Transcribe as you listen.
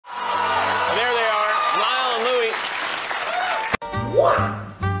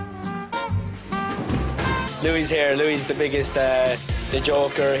Louis here. Louis the biggest, the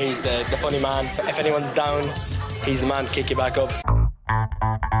joker. He's the funny man. If anyone's down, he's the man to kick you back up.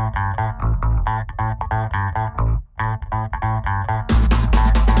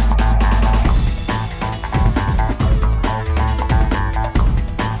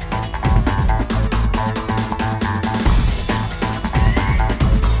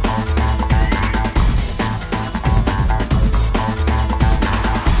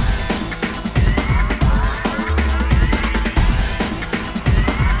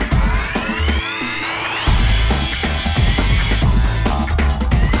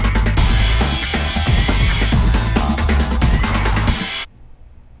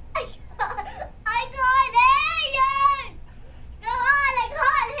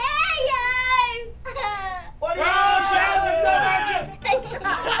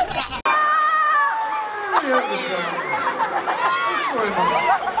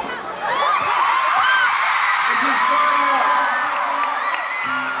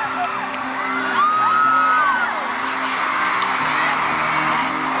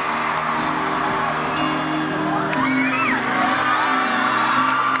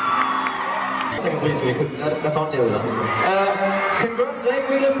 Congrats,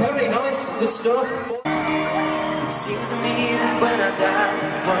 we look very nice, the stuff. It seems to me that when I die,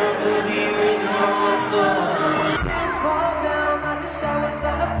 these words will be written on my stone. Tears fall down like the showers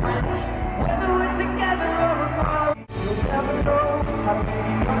that are French. Whether we're together or apart, you'll never know how to be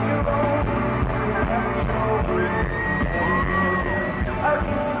on your own. You'll never show it. I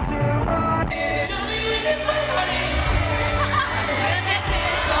guess it's still mine. Tell me when you're mine.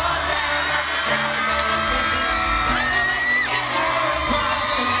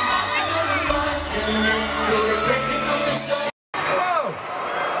 Hello!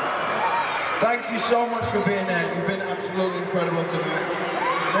 Thank you so much for being there. You've been absolutely incredible tonight.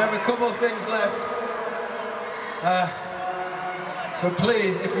 We have a couple of things left. So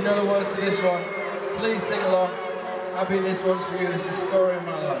please, if you know the words to this one, please sing along. Abby, this one's for you. This is the story of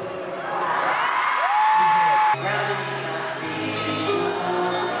my life.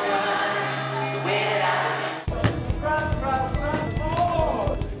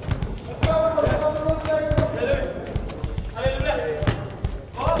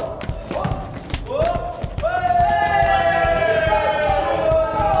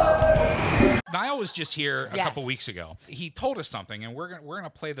 Niall was just here a couple weeks ago. He told us something, and we're gonna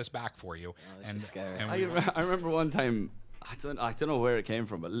play this back for you. Oh, this is scary. I remember one time, I don't know where it came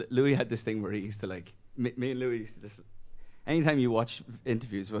from, but Louis had this thing where he used to like me and Louis used to just, anytime you watch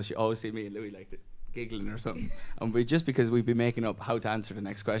interviews of us, you always see me and Louis like giggling or something, and because we'd be making up how to answer the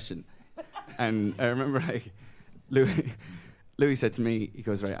next question, and I remember like Louis said to me, he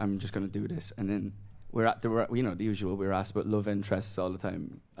goes, right, I'm just gonna do this, and then. The usual. We were asked about love interests all the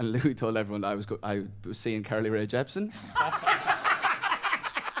time, and Louis told everyone that I was seeing Carly Rae Jepsen.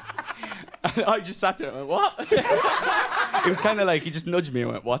 And I just sat there and went, what? It was kind of like he just nudged me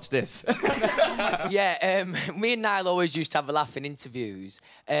and went, watch this. Yeah, me and Niall always used to have a laugh in interviews.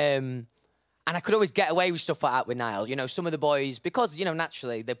 And I could always get away with stuff like that with Niall. You know, some of the boys, because, you know,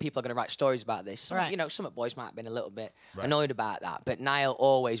 naturally, the people are going to write stories about this. So, you know, some of the boys might have been a little bit annoyed about that. But Niall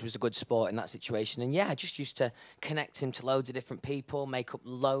always was a good sport in that situation. And, yeah, I just used to connect him to loads of different people, make up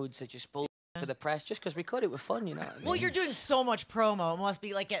loads of just bull for the press, just because we could. It was fun, you know what I mean? Well, you're doing so much promo. It must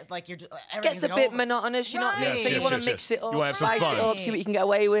be like you're gets a bit monotonous, you know what I mean? So you want to mix it up, spice it up, see what you can get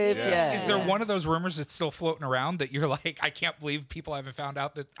away with. Yeah. Is there one of those rumors that's still floating around that you're like, I can't believe people haven't found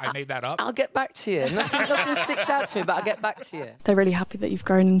out that I made that up? I'll get back to you. Nothing sticks out to me, but I'll get back to you. They're really happy that you've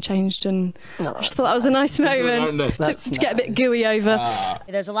grown and changed, and I just thought that was a nice moment to get a bit gooey over.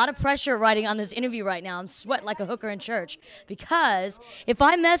 There's a lot of pressure riding on this interview right now. I'm sweating like a hooker in church, because if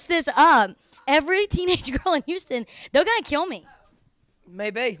I mess this up, every teenage girl in Houston, they're gonna kill me.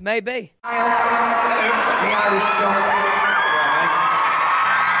 Maybe. The Irish chump.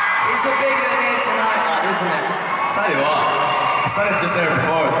 He's the big one here tonight, isn't it? Tell you what, I said it just there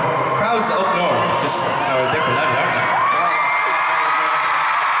before. Crowds up north just are a different level, aren't they?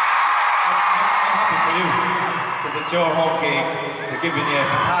 I'm happy for you, because it's your home gig. They're giving you a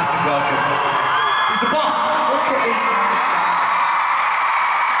fantastic welcome. He's the boss. Look at this nice guy.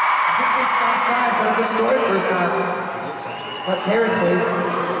 I think this nice guy's got a good story for us now. Let's hear it, please.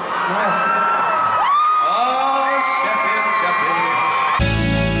 Niall. Oh, Sheffield.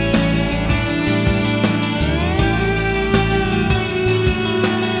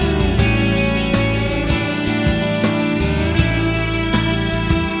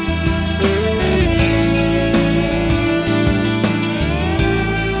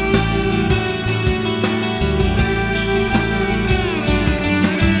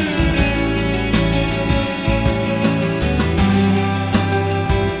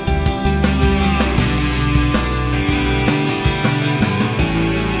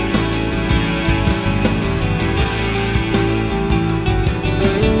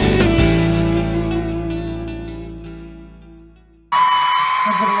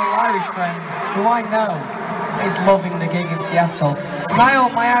 loving the gig in Seattle. Niall,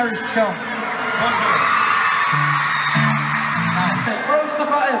 my Irish chum. Nice. Throw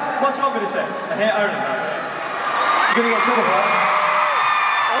stuff at him. What do you want me to say? I hate Ireland now. You're going to get in trouble for that.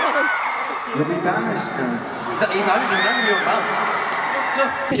 You'll be banished now. He's Irish, he's not your man.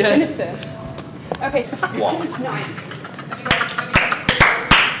 Yes. Okay. What? Nice.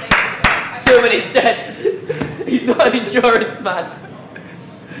 2 minutes dead. He's not an endurance man.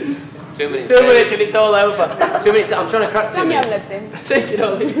 2 minutes. 2 minutes and it's all over. 2 minutes. I'm trying to crack 2 minutes. Lives in. Take it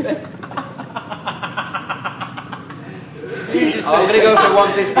or leave it. You just I'm going to go for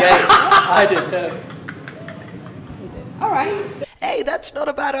 158. I didn't know. All right. Hey, that's not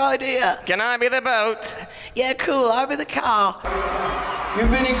a bad idea. Can I be the boat? Yeah, cool. I'll be the car. You've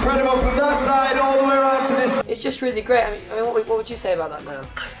been incredible from that side all the way around to this. It's just really great. I mean, what would you say about that, Niall?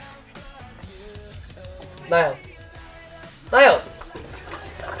 Niall. Niall.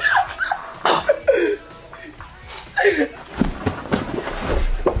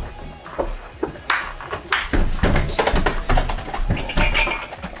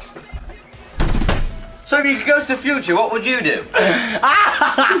 So if you could go to the future, what would you do?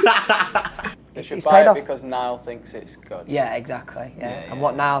 It's paid off. Because Niall thinks it's good. Yeah, exactly. Yeah. And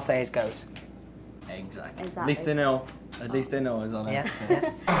what Niall says goes. Exactly. At least they know. At least they know is all I have to say.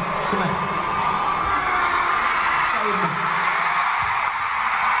 Come on. Stay with me.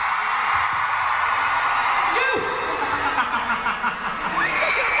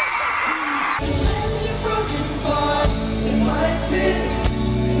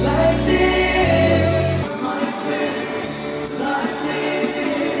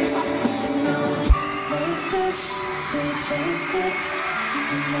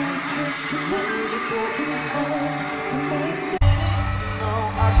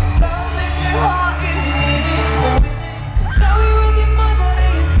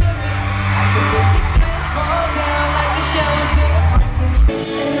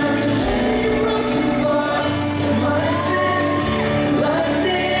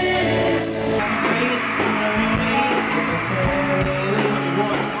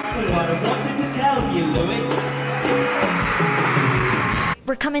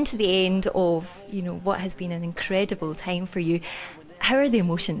 We're coming to the end of, what has been an incredible time for you. How are the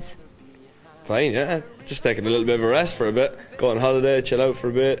emotions? Fine, yeah. Just taking a little bit of a rest for a bit. Go on holiday, chill out for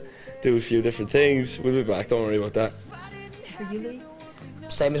a bit, do a few different things. We'll be back, don't worry about that. For you, Louis?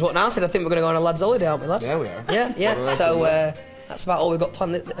 Same as what Niall said. I think we're going to go on a lads' holiday, aren't we, lad? Yeah, we are. Yeah. So that's about all we've got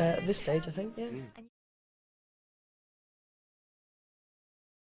planned at this stage, I think. Yeah.